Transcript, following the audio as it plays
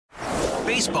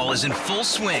Baseball is in full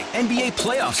swing. NBA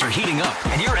playoffs are heating up,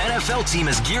 and your NFL team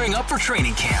is gearing up for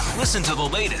training camp. Listen to the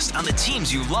latest on the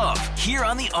teams you love here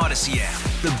on the Odyssey app.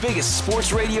 The biggest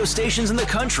sports radio stations in the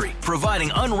country,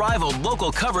 providing unrivaled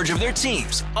local coverage of their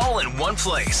teams, all in one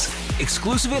place.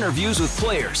 Exclusive interviews with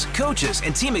players, coaches,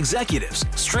 and team executives,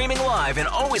 streaming live and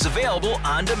always available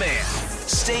on demand.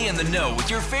 Stay in the know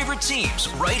with your favorite teams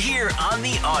right here on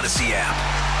the Odyssey app.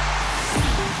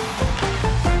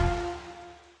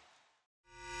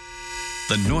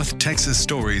 The North Texas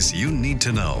stories you need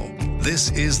to know.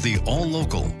 This is the All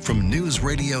Local from News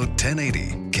Radio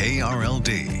 1080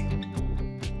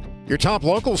 KRLD. Your top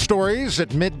local stories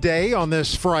at midday on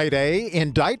this Friday.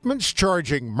 Indictments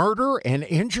charging murder and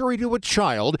injury to a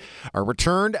child are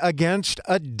returned against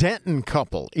a Denton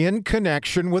couple in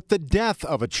connection with the death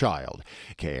of a child.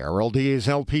 KRLD's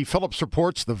LP Phillips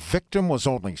reports the victim was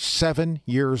only 7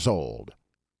 years old.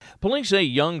 Police say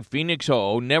young Phoenix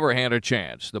Ho never had a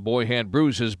chance. The boy had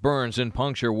bruises, burns, and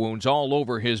puncture wounds all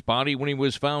over his body when he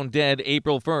was found dead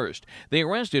April 1st. They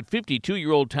arrested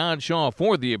 52-year-old Todd Shaw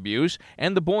for the abuse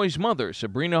and the boy's mother,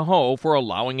 Sabrina Ho, for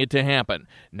allowing it to happen.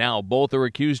 Now both are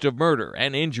accused of murder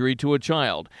and injury to a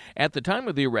child. At the time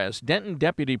of the arrest, Denton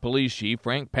Deputy Police Chief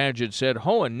Frank Padgett said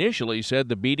Ho initially said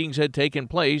the beatings had taken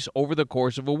place over the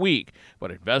course of a week,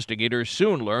 but investigators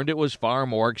soon learned it was far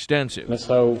more extensive. Ms.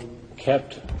 Ho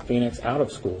kept Phoenix out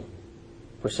of school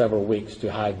for several weeks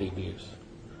to hide the abuse.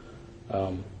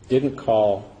 Didn't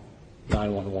call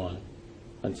 911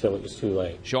 until it was too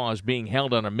late. Shaw is being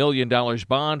held on $1 million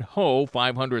bond, Ho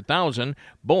 $500,000.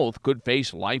 Both could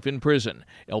face life in prison.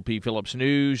 LP Phillips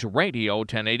News Radio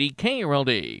 1080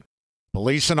 KRLD.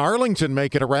 Police in Arlington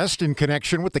make an arrest in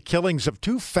connection with the killings of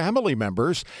two family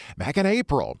members back in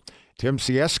April. Tim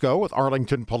Ciesco with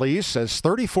Arlington Police says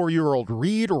 34-year-old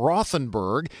Reed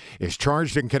Rothenberg is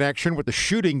charged in connection with the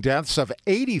shooting deaths of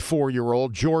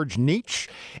 84-year-old George Nietzsche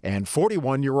and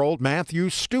 41-year-old Matthew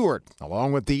Stewart,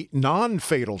 along with the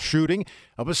non-fatal shooting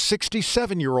of a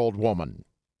 67-year-old woman.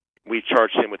 We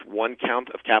charged him with 1 count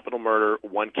of capital murder,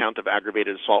 1 count of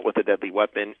aggravated assault with a deadly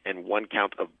weapon, and 1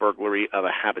 count of burglary of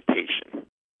a habitation.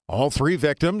 All three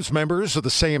victims, members of the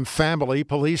same family.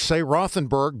 Police say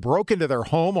Rothenberg broke into their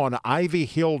home on Ivy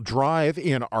Hill Drive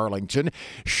in Arlington,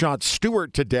 shot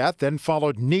Stewart to death, then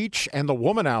followed Nietzsche and the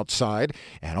woman outside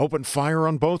and opened fire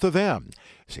on both of them.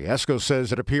 Ciesco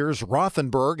says it appears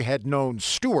Rothenberg had known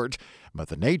Stewart, but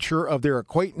the nature of their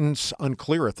acquaintance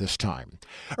unclear at this time.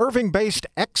 Irving-based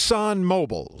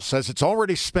ExxonMobil says it's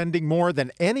already spending more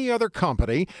than any other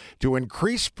company to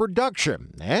increase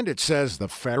production, and it says the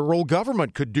federal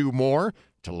government could do more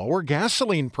to lower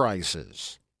gasoline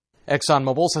prices.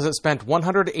 ExxonMobil says it spent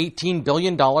 $118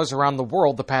 billion around the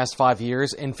world the past 5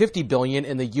 years and $50 billion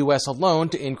in the U.S. alone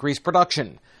to increase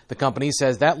production. The company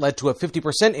says that led to a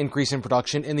 50% increase in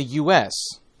production in the U.S.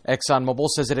 ExxonMobil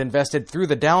says it invested through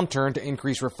the downturn to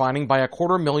increase refining by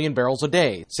 250,000 barrels a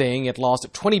day, saying it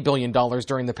lost $20 billion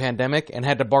during the pandemic and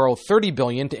had to borrow $30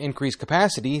 billion to increase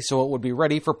capacity so it would be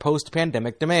ready for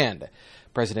post-pandemic demand.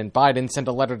 President Biden sent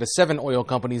a letter to 7 oil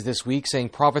companies this week saying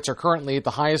profits are currently at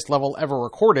the highest level ever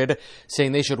recorded,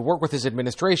 saying they should work with his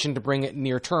administration to bring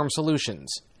near-term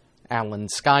solutions. Alan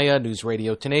Skaya, News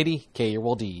Radio 1080,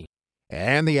 KRLD.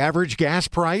 And the average gas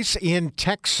price in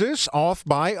Texas off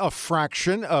by a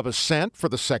fraction of a cent for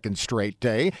the second straight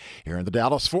day. Here in the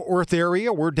Dallas-Fort Worth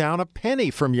area, we're down a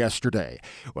penny from yesterday.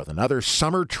 With another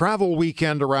summer travel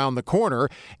weekend around the corner,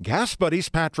 Gas Buddy's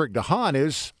Patrick DeHaan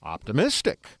is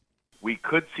optimistic. We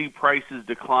could see prices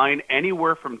decline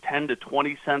anywhere from 10 to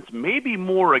 20 cents, maybe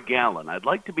more a gallon. I'd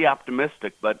like to be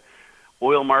optimistic, but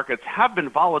oil markets have been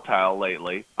volatile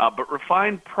lately. But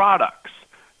refined products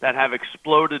that have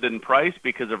exploded in price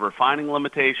because of refining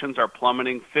limitations are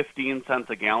plummeting 15 cents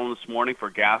a gallon this morning for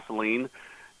gasoline.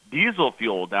 Diesel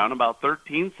fuel down about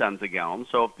 13 cents a gallon.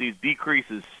 So if these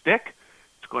decreases stick,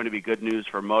 it's going to be good news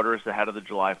for motorists ahead of the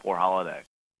July 4 holiday.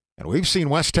 And we've seen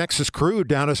West Texas crude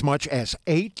down as much as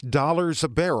 $8 a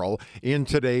barrel in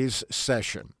today's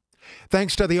session.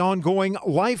 Thanks to the ongoing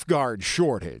lifeguard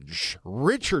shortage,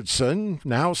 Richardson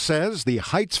now says the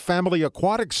Heights Family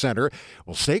Aquatic Center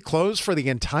will stay closed for the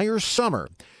entire summer.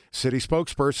 City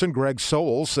spokesperson Greg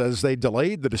Sowell says they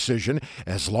delayed the decision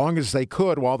as long as they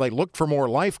could while they looked for more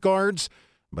lifeguards,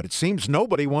 but it seems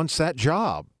nobody wants that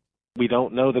job. We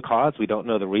don't know the cause. We don't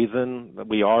know the reason.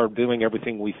 We are doing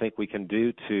everything we think we can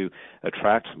do to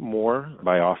attract more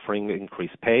by offering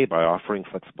increased pay, by offering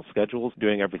flexible schedules,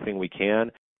 doing everything we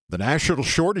can. The national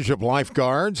shortage of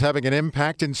lifeguards having an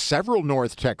impact in several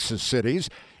North Texas cities.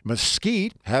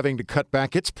 Mesquite having to cut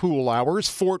back its pool hours.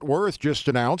 Fort Worth just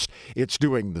announced it's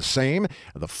doing the same.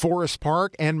 The Forest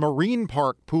Park and Marine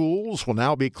Park pools will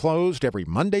now be closed every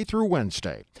Monday through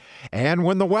Wednesday. And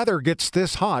when the weather gets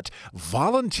this hot,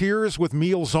 volunteers with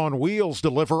Meals on Wheels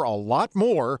deliver a lot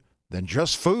more than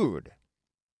just food.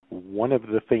 One of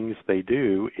the things they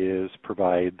do is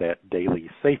provide that daily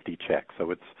safety check.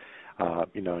 So it's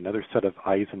another set of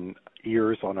eyes and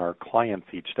ears on our clients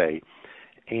each day,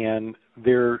 and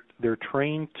they're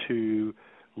trained to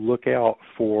look out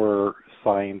for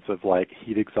signs of like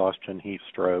heat exhaustion, heat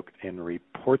stroke, and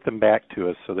report them back to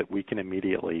us so that we can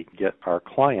immediately get our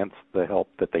clients the help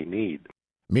that they need.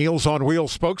 Meals on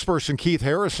Wheels spokesperson Keith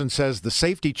Harrison says the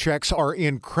safety checks are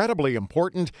incredibly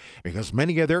important because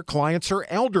many of their clients are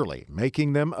elderly,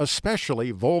 making them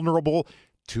especially vulnerable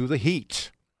to the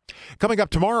heat. Coming up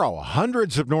tomorrow,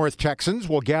 hundreds of North Texans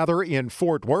will gather in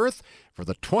Fort Worth for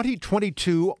the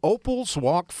 2022 Opal's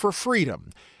Walk for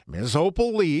Freedom. Ms.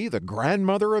 Opal Lee, the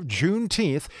grandmother of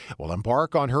Juneteenth, will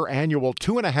embark on her annual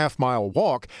 2.5-mile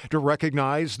walk to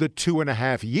recognize the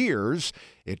 2.5 years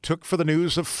it took for the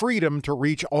news of freedom to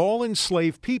reach all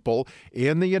enslaved people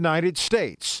in the United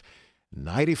States.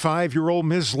 95-year-old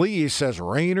Ms. Lee says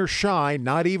rain or shine,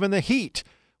 not even the heat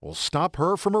will stop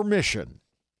her from her mission.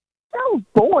 I was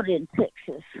born in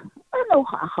Texas. I know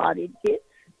how hot it gets.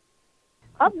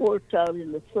 I've worked out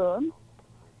in the sun.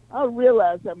 I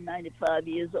realize I'm 95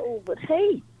 years old, but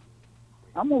hey,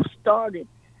 I'm going to start it,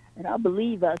 and I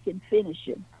believe I can finish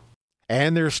it.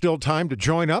 And there's still time to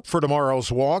join up for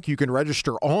tomorrow's walk. You can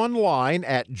register online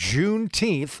at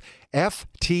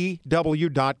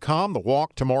JuneteenthFTW.com. The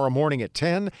walk tomorrow morning at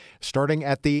 10, starting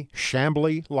at the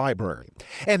Chamblee Library.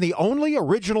 And the only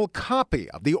original copy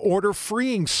of the order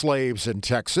freeing slaves in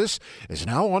Texas is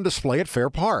now on display at Fair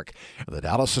Park. The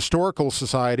Dallas Historical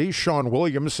Society's Sean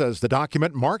Williams says the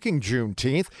document marking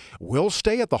Juneteenth will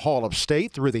stay at the Hall of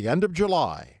State through the end of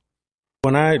July.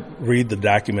 When I read the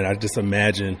document, I just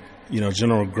imagine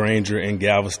General Granger in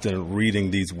Galveston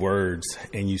reading these words,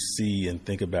 and you see and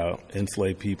think about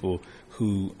enslaved people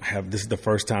who this is the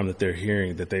first time that they're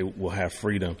hearing that they will have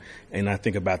freedom. And I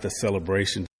think about the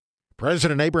celebration.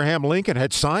 President Abraham Lincoln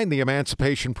had signed the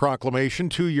Emancipation Proclamation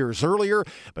 2 years earlier,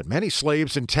 but many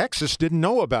slaves in Texas didn't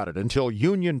know about it until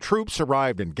Union troops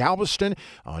arrived in Galveston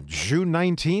on June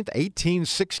 19,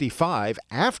 1865,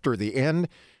 after the end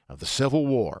of the Civil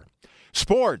War.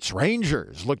 Sports,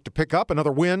 Rangers look to pick up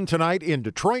another win tonight in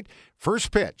Detroit.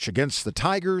 First pitch against the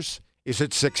Tigers is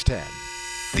at 6:10.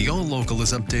 The All Local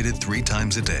is updated 3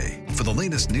 times a day. For the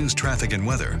latest news, traffic, and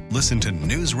weather, listen to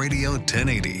News Radio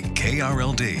 1080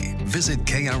 KRLD. Visit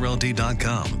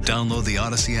KRLD.com, download the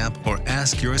Odyssey app, or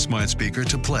ask your smart speaker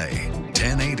to play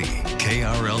 1080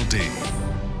 KRLD.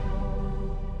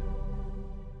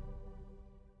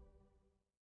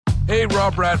 Hey,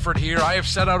 Rob Bradford here. I have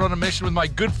set out on a mission with my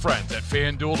good friends at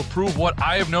FanDuel to prove what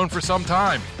I have known for some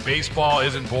time. Baseball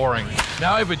isn't boring.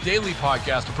 Now I have a daily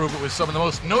podcast to prove it with some of the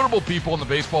most notable people in the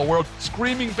baseball world,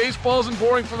 screaming baseball isn't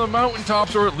boring from the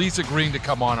mountaintops, or at least agreeing to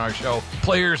come on our show.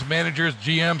 Players, managers,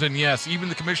 GMs, and yes, even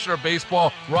the commissioner of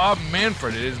baseball, Rob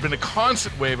Manfred. It has been a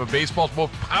constant wave of baseball's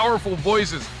most powerful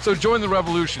voices. So join the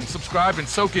revolution. Subscribe and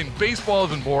soak in Baseball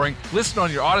Isn't Boring. Listen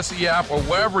on your Odyssey app or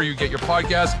wherever you get your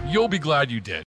podcasts. You'll be glad you did.